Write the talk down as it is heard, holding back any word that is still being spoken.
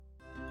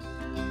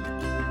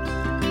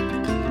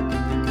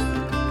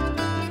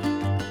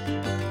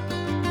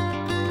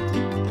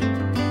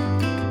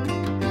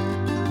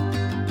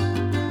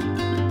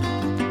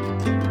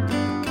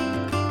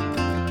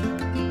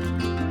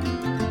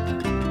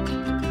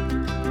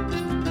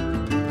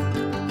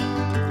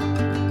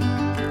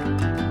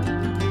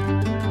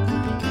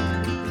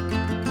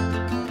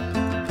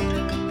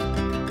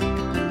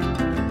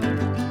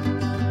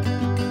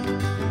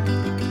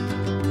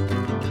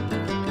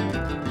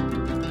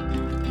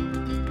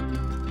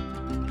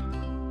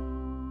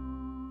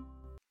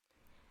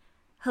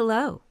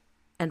Hello,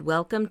 and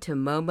welcome to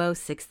Momo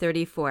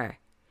 634,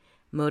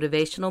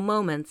 Motivational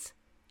Moments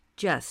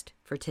just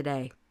for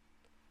today.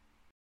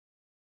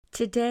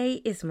 Today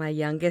is my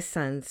youngest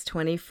son's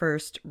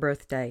 21st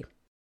birthday.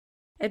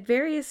 At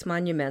various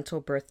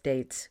monumental birth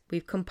dates,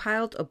 we've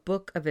compiled a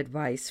book of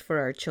advice for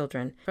our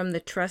children from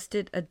the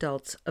trusted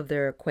adults of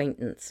their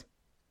acquaintance.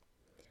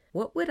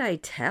 What would I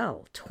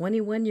tell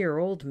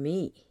 21-year-old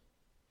me?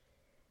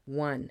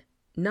 1.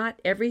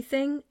 Not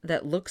everything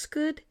that looks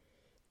good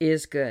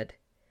is good.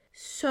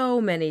 So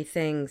many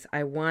things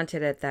I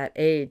wanted at that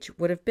age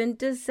would have been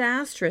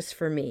disastrous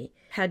for me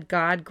had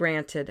God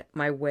granted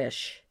my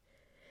wish.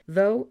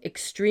 Though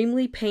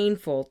extremely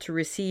painful to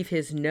receive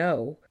his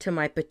no to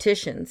my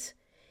petitions,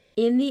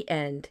 in the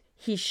end,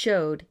 he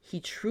showed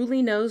he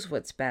truly knows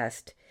what's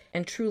best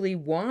and truly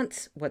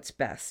wants what's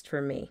best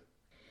for me.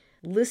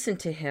 Listen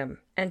to him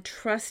and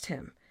trust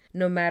him,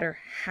 no matter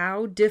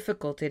how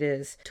difficult it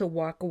is to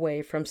walk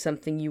away from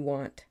something you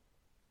want.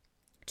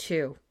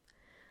 2.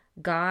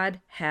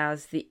 God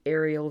has the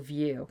aerial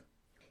view.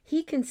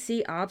 He can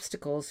see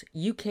obstacles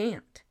you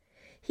can't.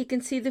 He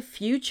can see the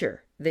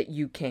future that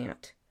you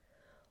can't.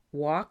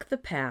 Walk the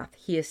path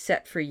he has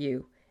set for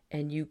you,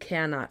 and you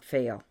cannot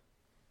fail.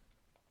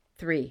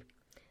 3.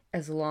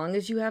 As long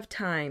as you have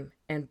time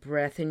and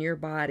breath in your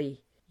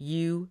body,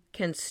 you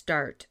can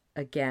start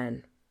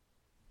again.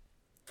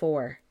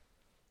 4.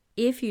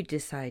 If you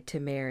decide to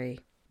marry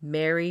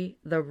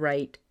the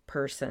right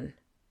person.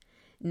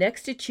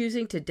 Next to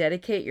choosing to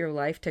dedicate your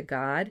life to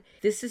God,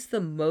 this is the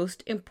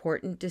most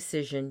important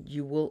decision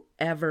you will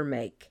ever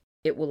make.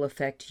 It will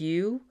affect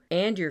you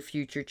and your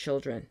future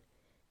children.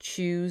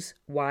 Choose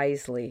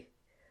wisely.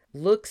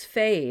 Looks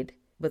fade,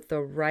 but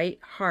the right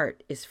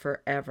heart is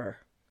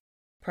forever.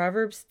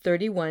 Proverbs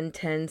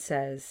 31:10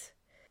 says,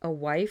 "A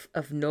wife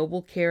of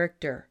noble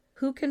character,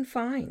 who can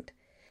find?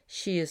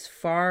 She is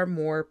far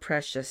more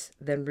precious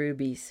than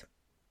rubies."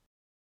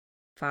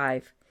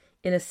 5.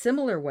 In a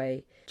similar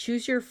way,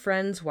 choose your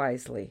friends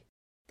wisely.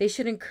 They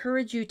should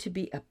encourage you to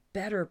be a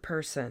better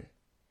person.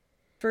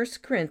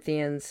 1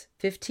 Corinthians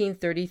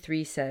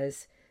 15:33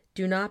 says,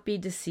 "Do not be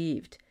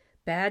deceived.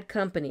 Bad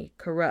company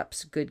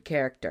corrupts good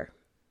character."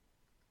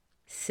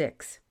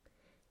 6.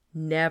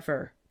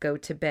 Never go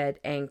to bed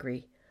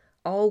angry.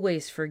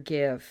 Always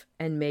forgive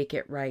and make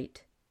it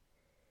right.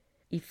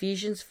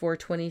 Ephesians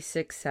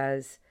 4:26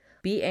 says,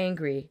 "Be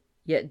angry,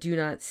 yet do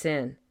not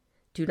sin.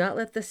 Do not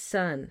let the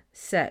sun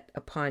set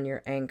upon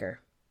your anger."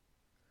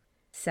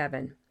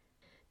 7.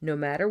 No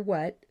matter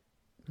what,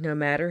 no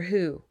matter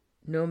who,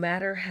 no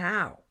matter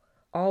how,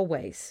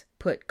 always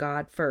put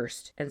God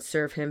first and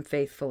serve him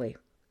faithfully.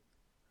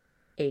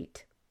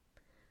 8.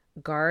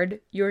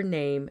 Guard your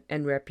name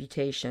and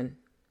reputation.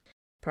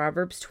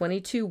 Proverbs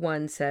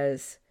 22:1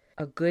 says,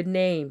 "A good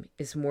name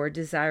is more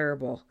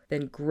desirable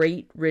than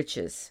great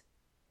riches.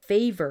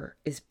 Favor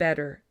is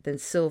better than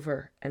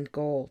silver and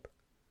gold."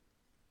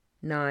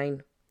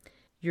 9.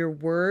 Your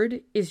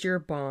word is your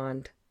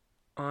bond.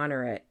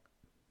 Honor it.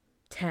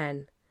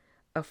 10.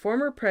 A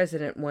former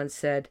president once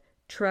said,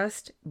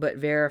 "Trust but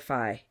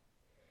verify."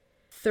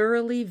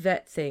 Thoroughly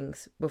vet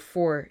things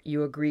before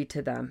you agree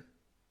to them.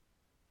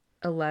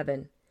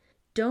 11.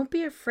 Don't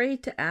be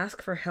afraid to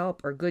ask for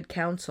help or good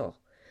counsel.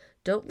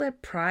 Don't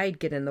let pride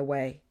get in the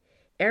way.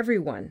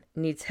 Everyone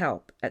needs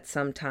help at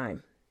some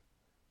time.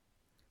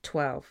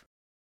 12.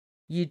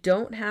 You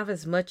don't have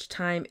as much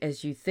time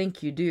as you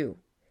think you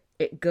do.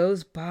 It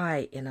goes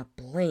by in a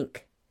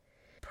blink.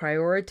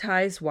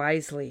 Prioritize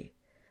wisely.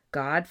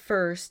 God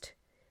first,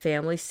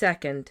 family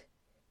second,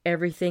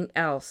 everything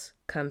else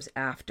comes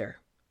after.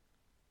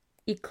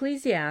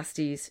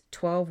 Ecclesiastes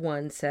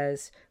 12:1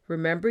 says,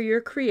 "Remember your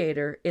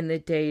Creator in the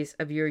days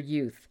of your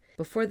youth,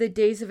 before the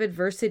days of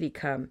adversity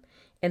come,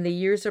 and the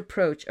years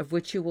approach of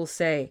which you will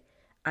say,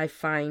 'I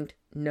find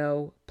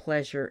no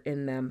pleasure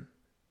in them.'"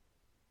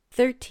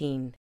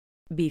 13.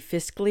 Be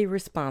fiscally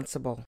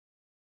responsible.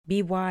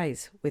 Be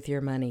wise with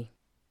your money.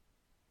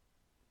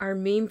 Our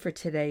meme for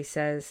today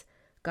says,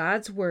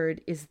 "God's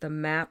word is the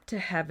map to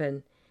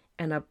heaven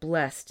and a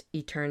blessed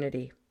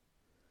eternity."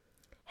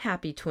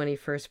 Happy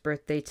 21st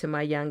birthday to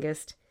my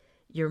youngest.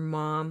 Your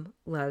mom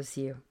loves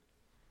you.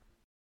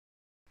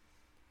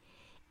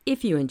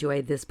 If you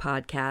enjoyed this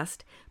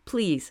podcast,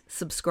 please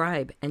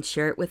subscribe and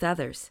share it with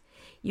others.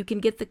 You can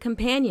get the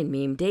companion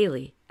meme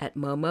daily at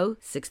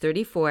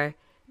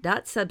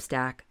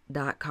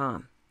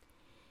momo634.substack.com.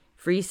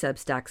 Free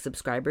Substack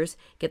subscribers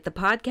get the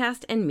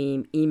podcast and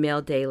meme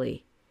emailed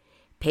daily.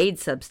 Paid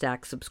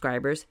Substack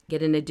subscribers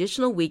get an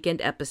additional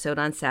weekend episode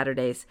on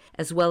Saturdays,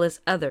 as well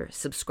as other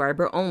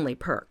subscriber-only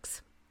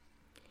perks.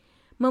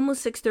 Momo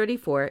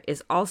 634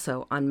 is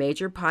also on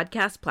major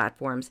podcast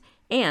platforms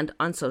and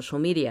on social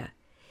media.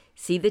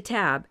 See the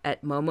tab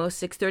at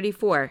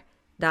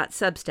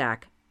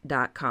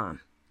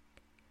momo634.substack.com.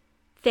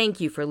 Thank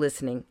you for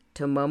listening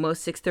to Momo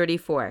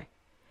 634,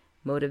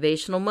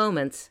 Motivational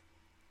Moments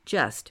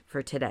just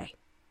for today.